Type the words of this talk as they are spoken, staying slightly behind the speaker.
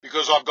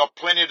because I've got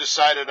plenty to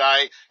say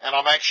today, and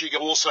I'm actually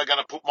also going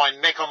to put my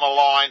neck on the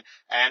line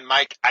and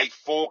make a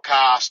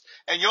forecast.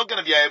 And you're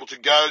going to be able to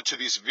go to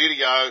this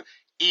video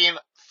in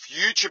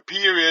future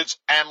periods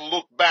and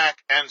look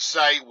back and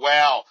say,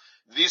 wow,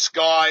 this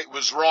guy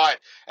was right.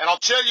 And I'll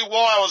tell you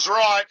why I was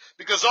right,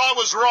 because I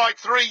was right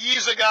 3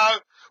 years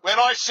ago when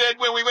I said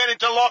when we went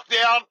into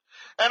lockdown,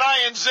 and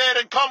ANZ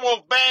and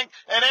Commonwealth Bank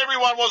and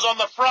everyone was on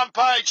the front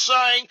page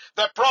saying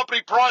that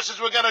property prices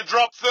were going to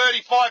drop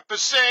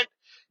 35%.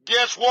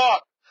 Guess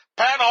what?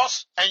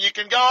 Panos, and you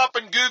can go up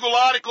and Google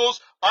articles,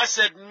 I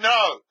said,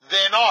 no,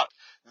 they're not.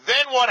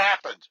 Then what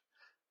happened?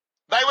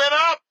 They went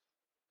up.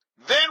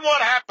 Then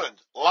what happened?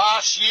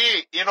 Last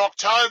year in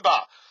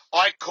October,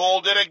 I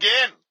called it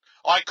again.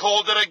 I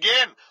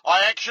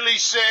actually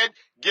said,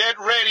 get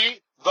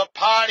ready, the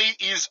party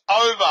is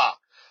over.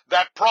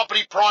 That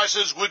property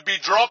prices would be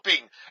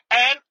dropping.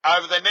 And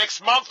over the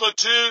next month or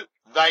two,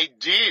 they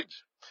did.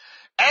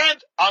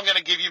 And I'm going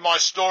to give you my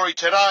story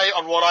today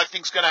on what I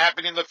think is going to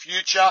happen in the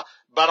future,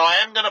 but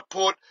I am going to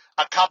put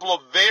a couple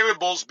of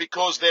variables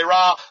because there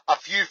are a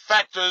few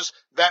factors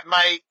that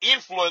may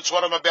influence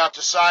what I'm about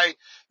to say.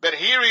 But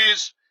here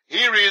is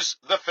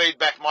the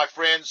feedback, my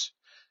friends.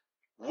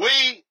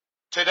 We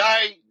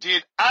today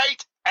did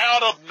 8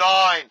 out of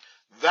 9.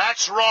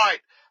 That's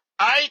right,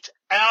 8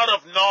 out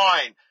of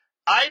 9.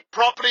 8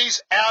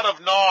 properties out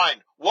of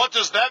 9. What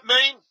does that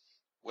mean?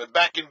 We're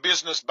back in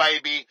business,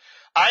 baby.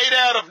 8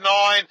 out of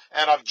 9,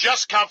 and I've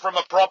just come from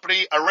a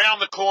property around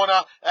the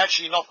corner,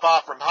 actually not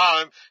far from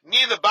home,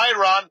 near the Bay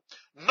Run.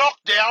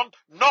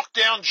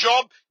 Knockdown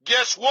job.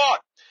 Guess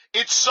what?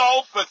 It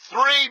sold for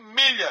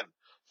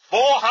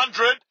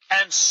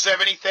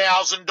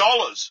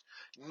 $3,470,000.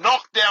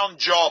 Knockdown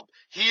job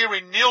here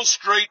in Neal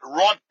Street,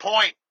 Rod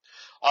Point.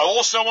 I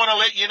also want to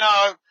let you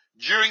know,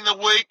 during the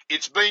week,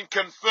 it's been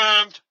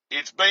confirmed,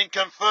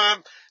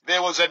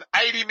 there was an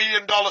 $80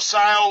 million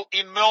sale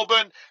in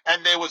Melbourne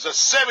and there was a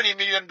 $70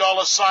 million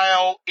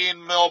sale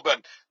in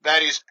Melbourne.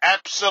 That is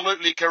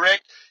absolutely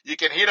correct. You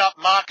can hit up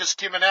Marcus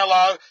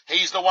Timonello.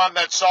 He's the one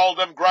that sold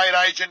them. Great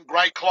agent,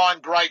 great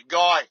client, great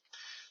guy.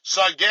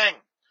 So, gang,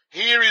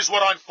 here is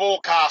what I'm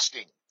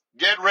forecasting.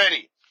 Get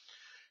ready.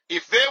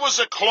 If there was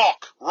a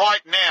clock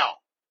right now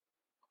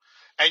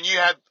and you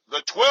had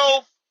the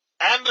 12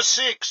 and the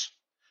 6,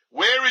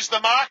 where is the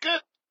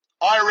market?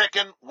 I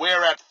reckon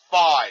we're at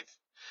 5.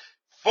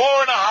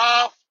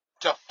 4.5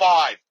 to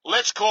 5.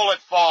 Let's call it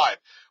 5.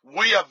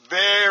 We are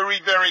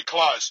very, very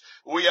close.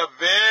 We are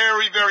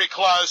very, very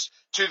close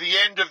to the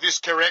end of this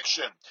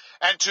correction.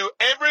 And to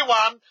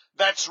everyone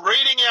that's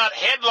reading out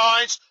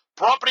headlines,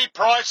 property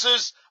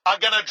prices are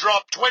going to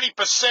drop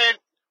 20%.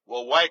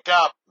 Well, wake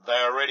up. They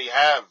already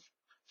have.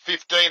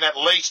 15 at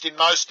least in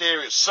most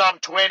areas, some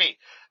 20.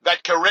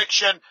 That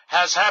correction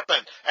has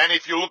happened. And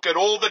if you look at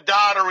all the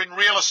data in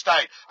real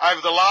estate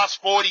over the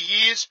last 40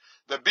 years,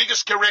 the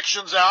biggest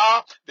corrections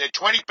they're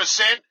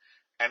 20%.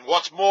 And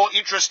what's more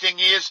interesting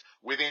is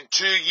within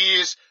 2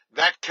 years,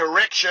 that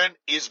correction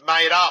is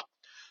made up.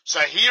 So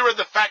here are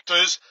the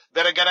factors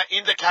that are going to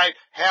indicate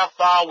how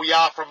far we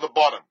are from the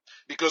bottom,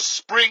 because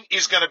spring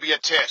is going to be a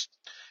test.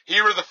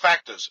 Here are the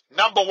factors.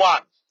 Number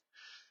 1,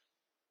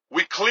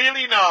 we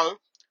clearly know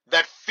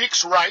that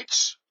fixed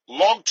rates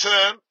long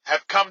term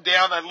have come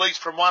down, at least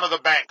from one of the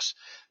banks.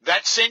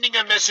 That's sending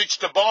a message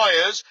to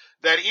buyers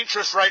that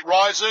interest rate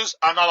rises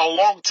are not a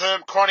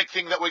long-term chronic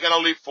thing that we're going to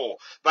live for.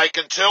 They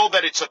can tell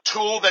that it's a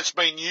tool that's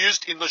been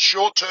used in the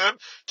short term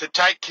to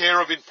take care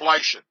of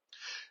inflation.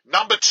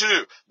 Number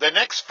 2, the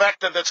next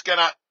factor that's going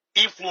to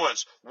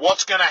influence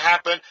what's going to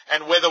happen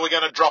and whether we're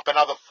going to drop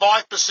another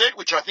 5%,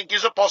 which I think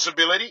is a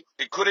possibility.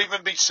 It could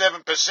even be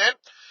 7%.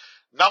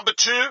 Number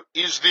 2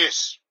 is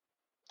this.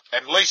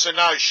 And Lisa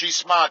knows, she's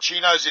smart. She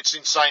knows it's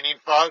insane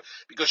info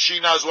because she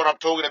knows what I'm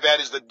talking about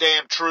is the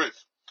damn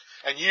truth.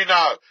 And you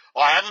know,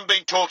 I haven't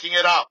been talking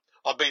it up.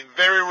 I've been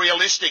very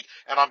realistic.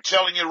 And I'm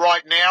telling you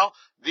right now,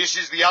 this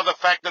is the other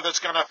factor that's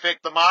going to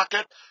affect the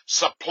market.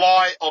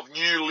 Supply of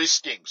new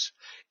listings.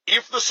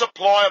 If the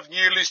supply of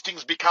new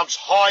listings becomes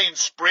high in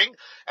spring,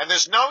 and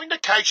there's no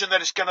indication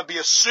that it's going to be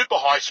a super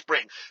high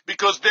spring,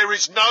 because there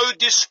is no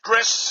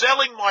distress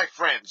selling, my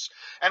friends.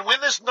 And when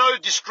there's no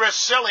distress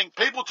selling,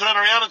 people turn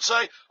around and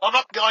say, I'm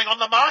not going on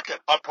the market.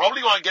 I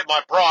probably won't get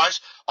my price.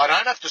 I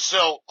don't have to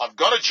sell. I've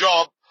got a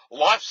job.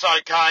 Life's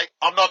okay.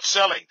 I'm not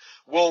selling.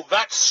 Well,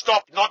 that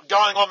stop not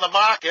going on the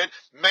market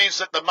means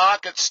that the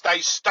market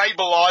stays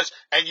stabilized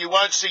and you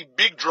won't see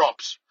big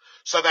drops.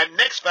 So that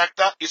next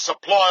factor is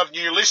supply of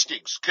new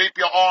listings. Keep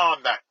your eye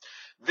on that.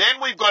 Then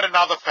we've got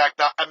another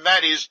factor, and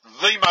that is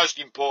the most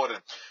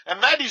important.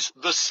 And that is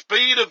the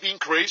speed of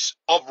increase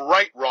of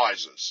rate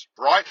rises,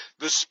 right?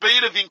 The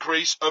speed of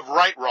increase of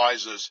rate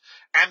rises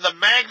and the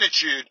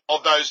magnitude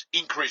of those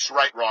increased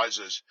rate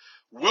rises.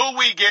 Will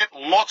we get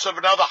lots of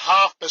another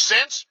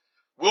 0.5%?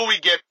 Will we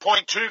get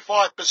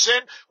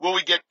 0.25%? Will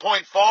we get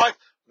 0.5%?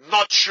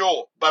 Not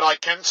sure, but I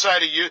can say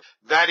to you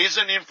that is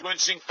an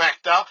influencing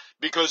factor,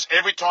 because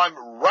every time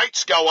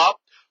rates go up,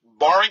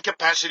 borrowing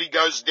capacity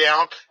goes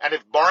down, and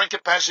if borrowing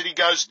capacity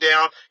goes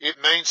down,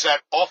 it means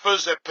that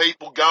offers that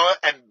people go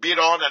and bid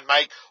on and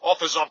make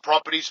offers on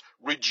properties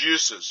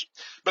reduces.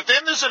 But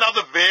then there's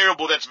another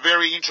variable that's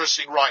very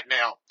interesting right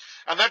now,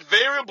 and that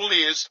variable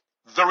is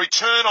the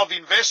return of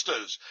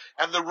investors.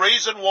 And the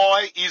reason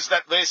why is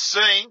that they're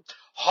seeing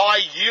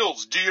high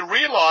yields. Do you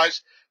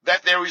realize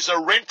that there is a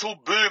rental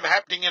boom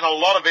happening in a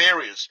lot of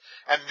areas?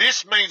 And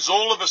this means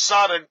all of a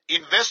sudden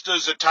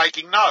investors are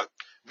taking note.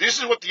 This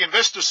is what the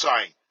investor's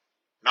saying.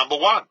 Number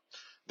one,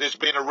 there's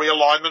been a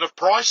realignment of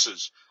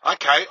prices.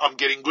 Okay, I'm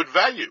getting good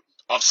value.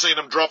 I've seen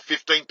them drop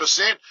 15%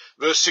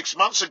 versus 6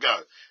 months ago.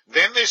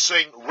 Then they're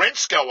seeing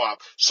rents go up.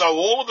 So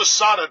all of a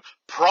sudden,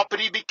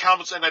 property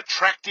becomes an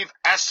attractive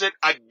asset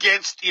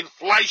against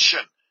inflation.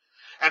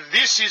 And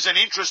this is an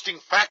interesting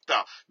factor,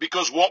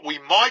 because what we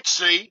might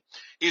see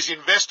is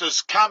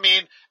investors come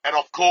in and,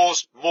 of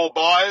course, more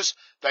buyers,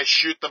 they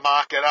shoot the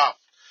market up.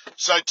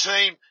 So,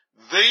 team,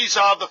 these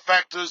are the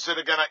factors that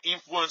are going to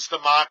influence the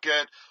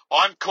market.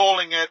 I'm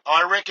calling it,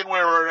 I reckon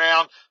we're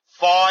around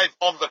 5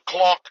 on the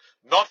clock,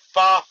 not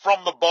far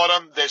from the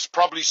bottom. There's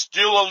probably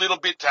still a little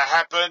bit to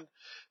happen.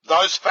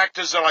 Those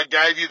factors that I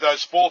gave you,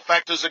 those 4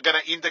 factors, are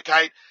going to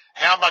indicate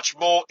how much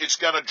more it's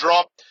going to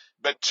drop.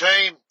 But,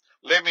 team,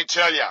 let me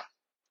tell you,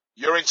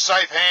 you're in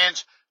safe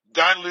hands.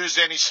 Don't lose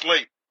any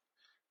sleep.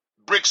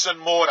 Bricks and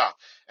mortar.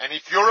 And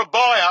if you're a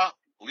buyer,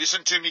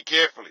 listen to me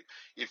carefully.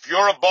 If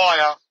you're a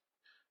buyer,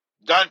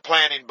 don't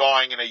plan in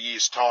buying in a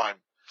year's time.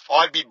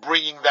 I'd be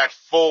bringing that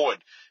forward,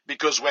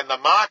 because when the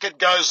market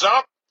goes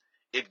up,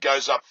 it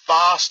goes up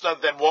faster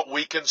than what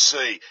we can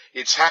see.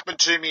 It's happened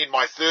to me in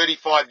my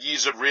 35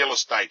 years of real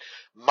estate.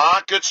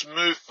 Markets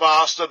move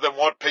faster than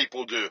what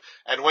people do.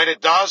 And when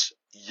it does,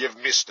 you've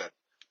missed it.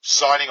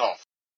 Signing off.